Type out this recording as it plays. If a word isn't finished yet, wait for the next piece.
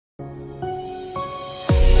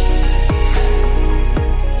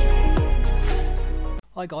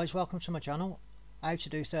Hi guys, welcome to my channel, How to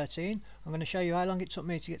Do 13. I'm going to show you how long it took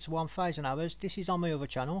me to get to 1000 hours. This is on my other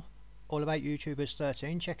channel, all about YouTubers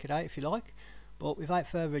 13. Check it out if you like. But without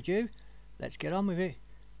further ado, let's get on with it.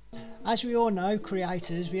 As we all know,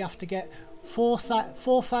 creators, we have to get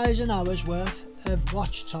 4,000 hours worth of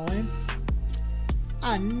watch time,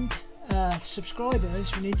 and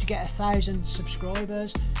subscribers, we need to get 1,000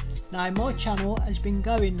 subscribers. Now my channel has been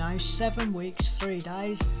going now 7 weeks 3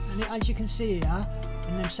 days, and as you can see here,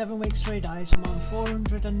 in them 7 weeks 3 days I'm on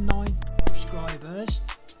 409 subscribers.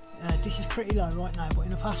 This is pretty low right now, but in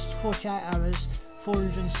the past 48 hours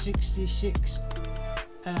 466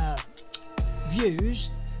 views,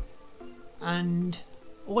 and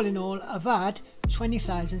all in all I've had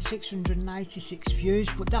 20,686 views,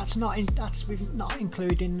 but that's not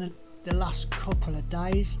including the last couple of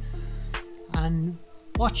days. And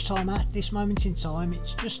watch time at this moment in time,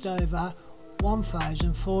 it's just over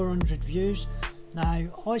 1,400 views. Now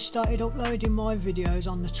I started uploading my videos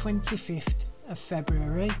on the 25th of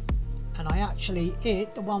February, and I actually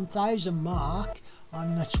hit the 1,000 mark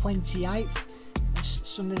on the 28th,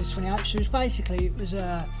 Sunday the 28th. So it was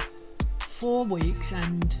 4 weeks,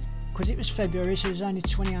 and because it was February, so there's only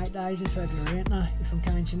 28 days in February, isn't there, if I'm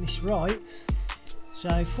counting this right.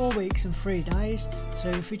 So 4 weeks and 3 days. So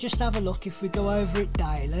if we just have a look, if we go over it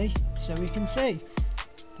daily, so we can see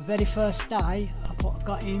the very first day I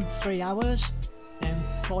got in 3 hours, then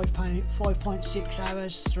 5.6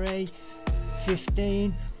 hours,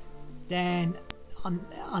 3:15, then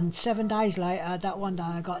on 7 days later, that one day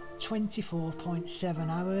I got 24.7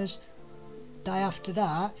 hours. Day after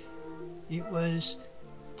that it was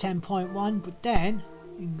 10.1, but then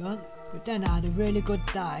I had a really good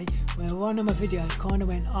day where one of my videos kind of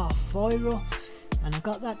went off viral, and I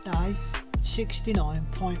got that day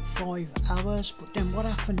 69.5 hours. But then what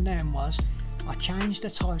happened then was I changed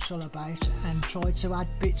the title about and tried to add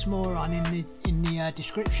bits more on in the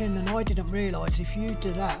description, and I didn't realise if you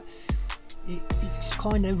do that it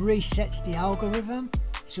kind of resets the algorithm.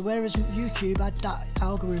 So whereas YouTube had that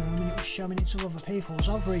algorithm and it was showing it to other people's,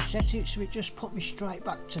 I've reset it, so it just put me straight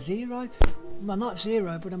back to zero. Well, not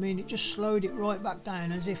zero, but I mean it just slowed it right back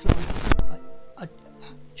down, as if like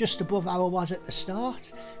just above how I was at the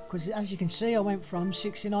start. Because as you can see, I went from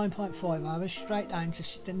 69.5 hours straight down to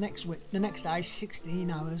the next day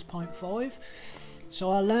 16 hours 0.5. So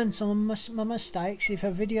I learned some of my mistakes. If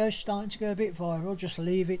a video's starting to go a bit viral, just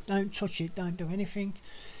leave it, don't touch it, don't do anything.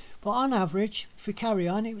 But on average, if we carry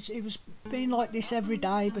on, it was being like this every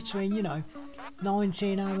day between, you know,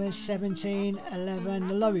 19 hours, 17, 11,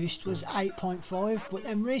 the lowest was 8.5, but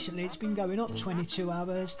then recently it's been going up 22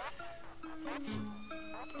 hours,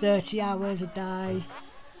 30 hours a day,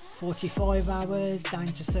 45 hours, down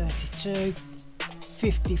to 32,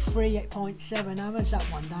 53.7 hours, that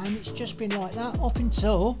one down. It's just been like that up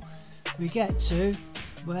until we get to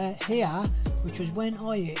where here, which was when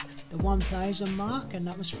I hit the 1,000 mark, and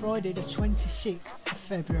that was Friday the 26th of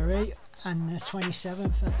February, and the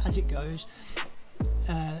 27th as it goes,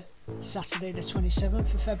 Saturday the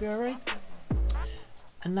 27th of February,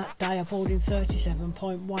 and that day I pulled in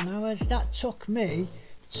 37.1 hours. That took me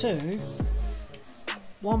to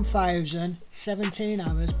 1,017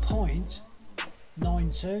 hours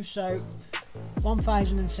 0.92, so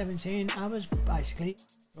 1,017 hours basically.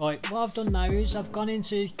 Right, what I've done now is I've gone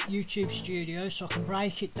into YouTube Studio so I can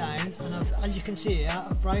break it down, and as you can see here,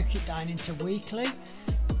 I've broke it down into weekly,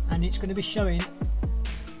 and it's going to be showing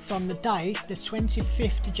from the date the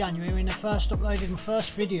 25th of January when I first uploaded my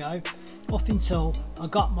first video up until I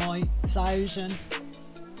got my 1,000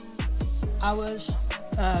 hours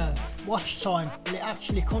watch time. Well, it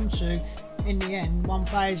actually come to, in the end,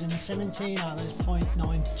 1,017 hours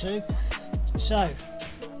 0.92. So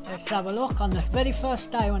let's have a look. On the very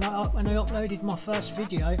first day when I uploaded my first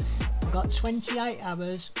video, I got 28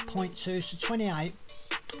 hours 0.2, so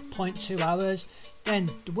 28.2 hours. Then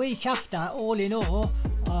the week after, all in all,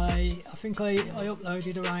 I think I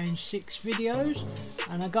uploaded around 6 videos,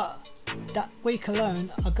 and I got, that week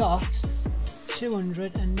alone I got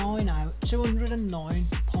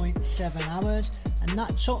 209.7 hours, and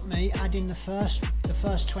that took me, adding the first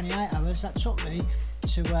 28 hours, that took me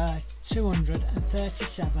to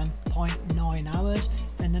 237.9 hours.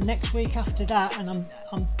 Then the next week after that, and I'm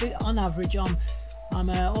on average I'm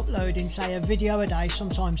uploading, say, a video a day,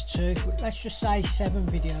 sometimes 2, but let's just say 7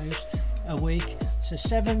 videos a week. So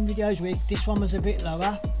 7 videos a week. This one was a bit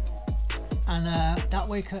lower, and that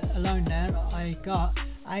week alone there I got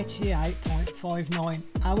 88.59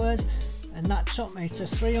 hours, and that took me to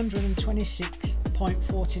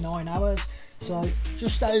 326.49 hours, so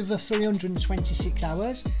just over 326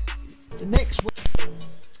 hours. The next week,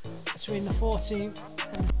 between the 14th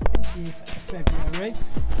 30th of February.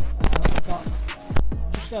 I've got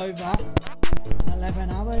just over 11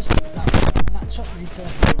 hours, and that took me to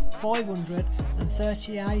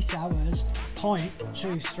 538 hours,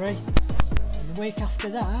 0.23. And the week after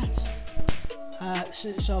that,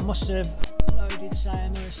 so I must have uploaded, say,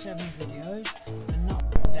 another 7 videos, and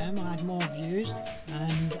not them, I had more views,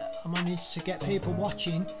 and I managed to get people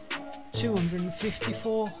watching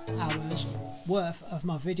 254 hours worth of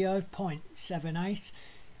my video, 0.78,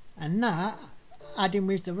 and that, adding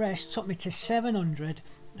with the rest, took me to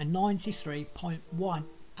 793.1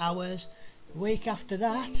 hours. The week after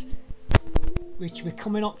that, which we're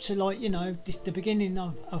coming up to, like, you know, the beginning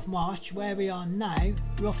of March, where we are now,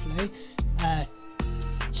 roughly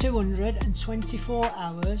 224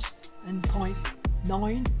 hours and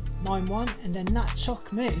 0.991, and then that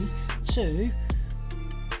took me to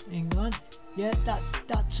England. Yeah,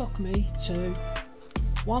 that took me to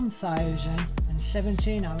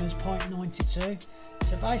 1017 hours, 0.92.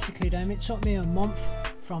 So basically then it took me a month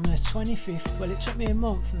from the 25th, well, it took me a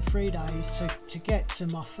month and 3 days to get to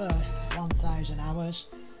my first 1000 hours.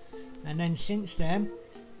 And then since then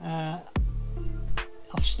I've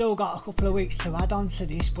still got a couple of weeks to add on to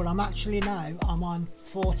this, but I'm actually now I'm on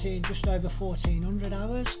just over 1400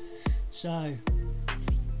 hours. So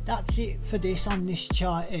that's it for this on this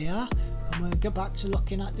chart here, and we'll go back to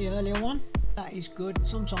looking at the earlier one. That is good.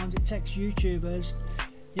 Sometimes it takes YouTubers,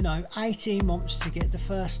 you know, 18 months to get the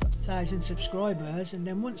first 1,000 subscribers, and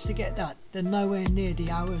then once they get that, they're nowhere near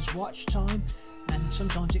the hours watch time, and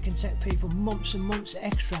sometimes it can take people months and months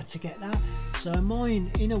extra to get that. So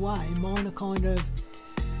mine, in a way, mine are kind of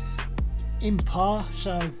in par,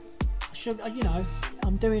 so I should, you know,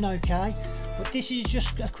 I'm doing okay. But this is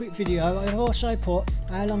just a quick video. I've also put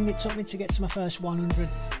how long it took me to get to my first 100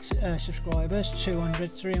 subscribers,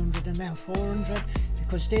 200, 300 and now 400,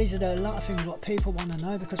 because these are a lot of things what people want to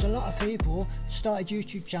know, because a lot of people started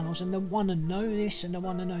YouTube channels and they want to know this and they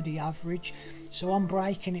want to know the average, so I'm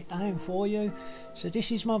breaking it down for you. So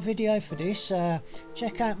this is my video for this.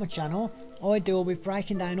 Check out my channel. I deal with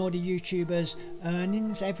breaking down all the YouTubers'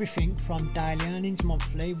 earnings, everything from daily earnings,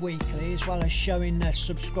 monthly, weekly, as well as showing their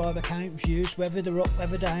subscriber count, views, whether they're up,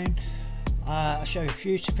 whether down. I show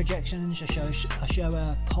future projections, I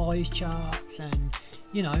show pie charts, and,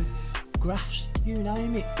 you know, graphs, you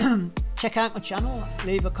name it. Check out my channel,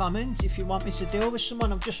 leave a comment if you want me to deal with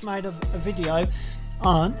someone. I've just made a video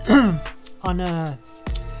on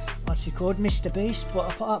what's he called, Mr. Beast,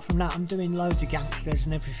 but apart from that I'm doing loads of gangsters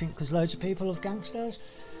and everything, because loads of people love gangsters.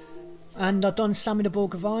 And I've done Sammy the Bull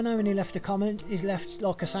Gavano, and he left a comment, he's left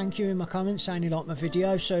like a thank you in my comments saying he liked my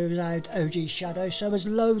video. So was OG Shadow, so there's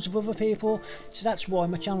loads of other people, so that's why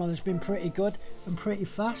my channel has been pretty good and pretty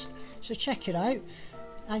fast. So check it out.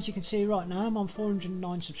 As you can see right now, I'm on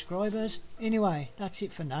 409 subscribers. Anyway, that's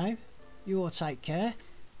it for now. You all take care.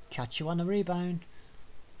 Catch you on the rebound.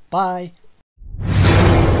 Bye.